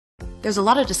There's a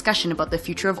lot of discussion about the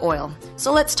future of oil,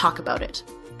 so let's talk about it.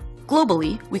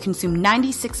 Globally, we consume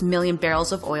 96 million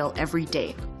barrels of oil every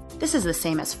day. This is the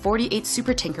same as 48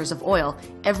 supertankers of oil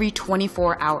every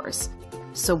 24 hours.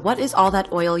 So what is all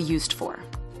that oil used for?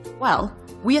 Well,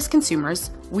 we as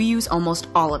consumers, we use almost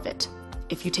all of it.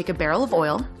 If you take a barrel of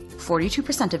oil,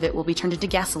 42% of it will be turned into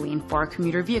gasoline for our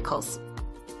commuter vehicles.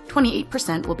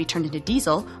 28% will be turned into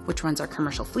diesel, which runs our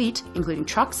commercial fleet, including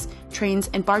trucks, trains,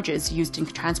 and barges used in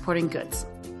transporting goods.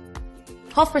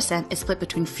 12% is split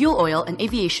between fuel oil and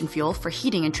aviation fuel for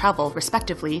heating and travel,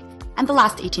 respectively, and the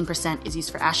last 18% is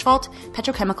used for asphalt,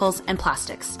 petrochemicals, and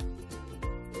plastics.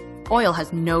 Oil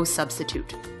has no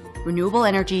substitute. Renewable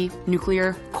energy,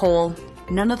 nuclear, coal,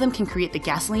 none of them can create the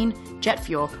gasoline, jet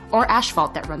fuel, or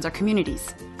asphalt that runs our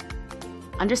communities.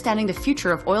 Understanding the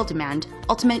future of oil demand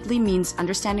ultimately means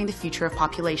understanding the future of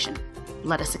population.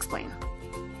 Let us explain.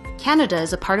 Canada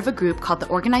is a part of a group called the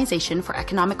Organization for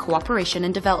Economic Cooperation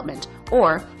and Development,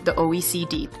 or the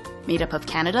OECD, made up of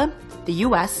Canada, the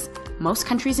US, most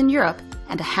countries in Europe,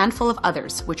 and a handful of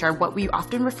others, which are what we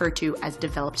often refer to as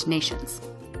developed nations.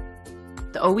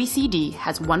 The OECD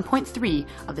has 1.3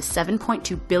 of the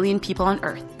 7.2 billion people on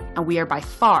Earth, and we are by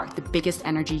far the biggest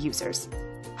energy users.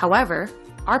 However,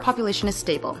 our population is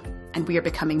stable, and we are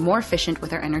becoming more efficient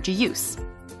with our energy use.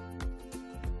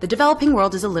 The developing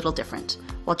world is a little different.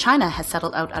 While China has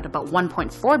settled out at about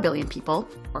 1.4 billion people,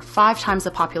 or 5 times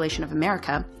the population of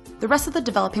America, the rest of the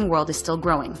developing world is still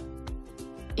growing.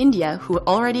 India, who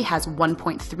already has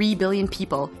 1.3 billion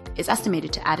people, is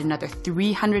estimated to add another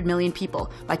 300 million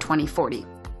people by 2040.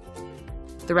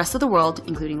 The rest of the world,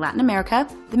 including Latin America,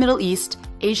 the Middle East,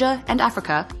 Asia, and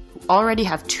Africa, who already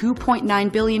have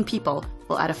 2.9 billion people,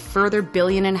 will add a further 1.5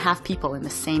 billion people in the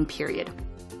same period.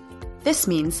 This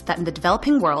means that in the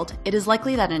developing world, it is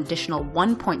likely that an additional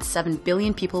 1.7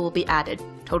 billion people will be added,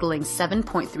 totaling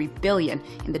 7.3 billion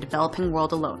in the developing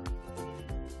world alone.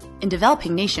 In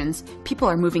developing nations, people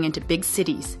are moving into big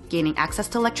cities, gaining access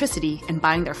to electricity, and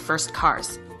buying their first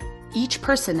cars. Each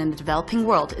person in the developing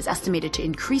world is estimated to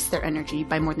increase their energy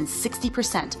by more than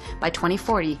 60% by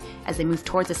 2040 as they move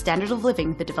towards a standard of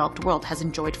living the developed world has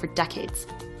enjoyed for decades.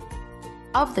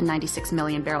 Of the 96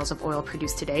 million barrels of oil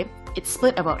produced today, it's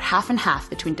split about half and half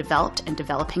between developed and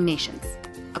developing nations.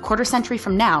 A quarter century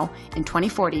from now, in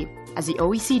 2040, as the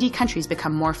OECD countries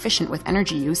become more efficient with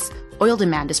energy use, oil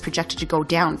demand is projected to go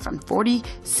down from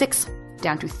 46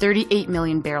 down to 38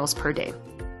 million barrels per day.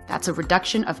 That's a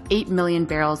reduction of 8 million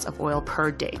barrels of oil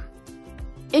per day.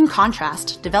 In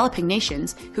contrast, developing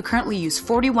nations, who currently use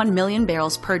 41 million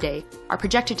barrels per day, are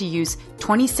projected to use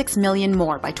 26 million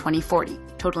more by 2040,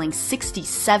 totaling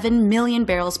 67 million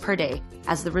barrels per day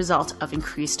as the result of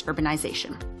increased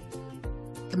urbanization.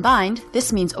 Combined,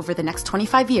 this means over the next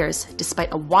 25 years,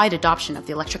 despite a wide adoption of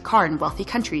the electric car in wealthy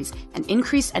countries and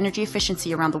increased energy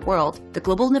efficiency around the world, the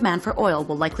global demand for oil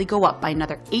will likely go up by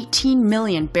another 18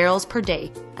 million barrels per day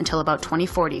until about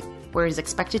 2040, where it is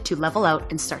expected to level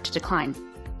out and start to decline.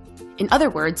 In other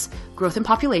words, growth in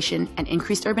population and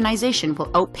increased urbanization will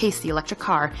outpace the electric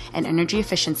car and energy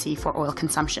efficiency for oil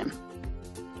consumption.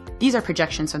 These are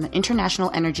projections from the International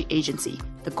Energy Agency,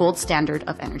 the gold standard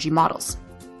of energy models.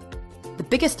 The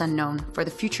biggest unknown for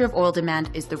the future of oil demand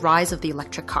is the rise of the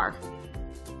electric car.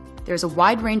 There is a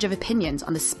wide range of opinions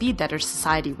on the speed that our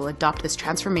society will adopt this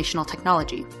transformational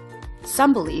technology.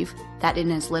 Some believe that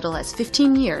in as little as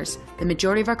 15 years, the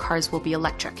majority of our cars will be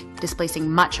electric,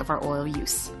 displacing much of our oil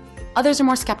use. Others are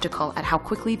more skeptical at how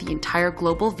quickly the entire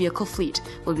global vehicle fleet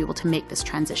will be able to make this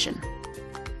transition.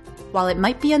 While it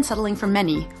might be unsettling for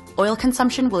many, oil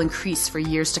consumption will increase for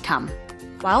years to come.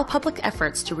 While public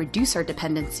efforts to reduce our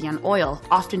dependency on oil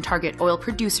often target oil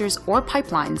producers or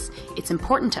pipelines, it's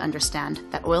important to understand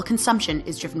that oil consumption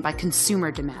is driven by consumer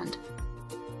demand.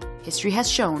 History has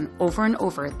shown over and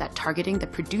over that targeting the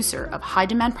producer of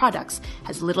high-demand products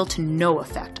has little to no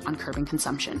effect on curbing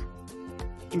consumption.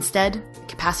 Instead,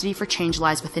 capacity for change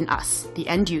lies within us, the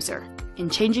end user,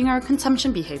 in changing our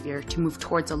consumption behavior to move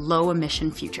towards a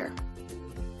low-emission future.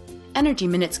 Energy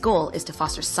Minute's goal is to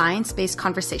foster science-based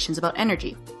conversations about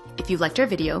energy. If you liked our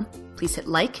video, please hit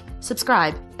like,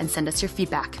 subscribe, and send us your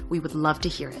feedback. We would love to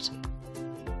hear it.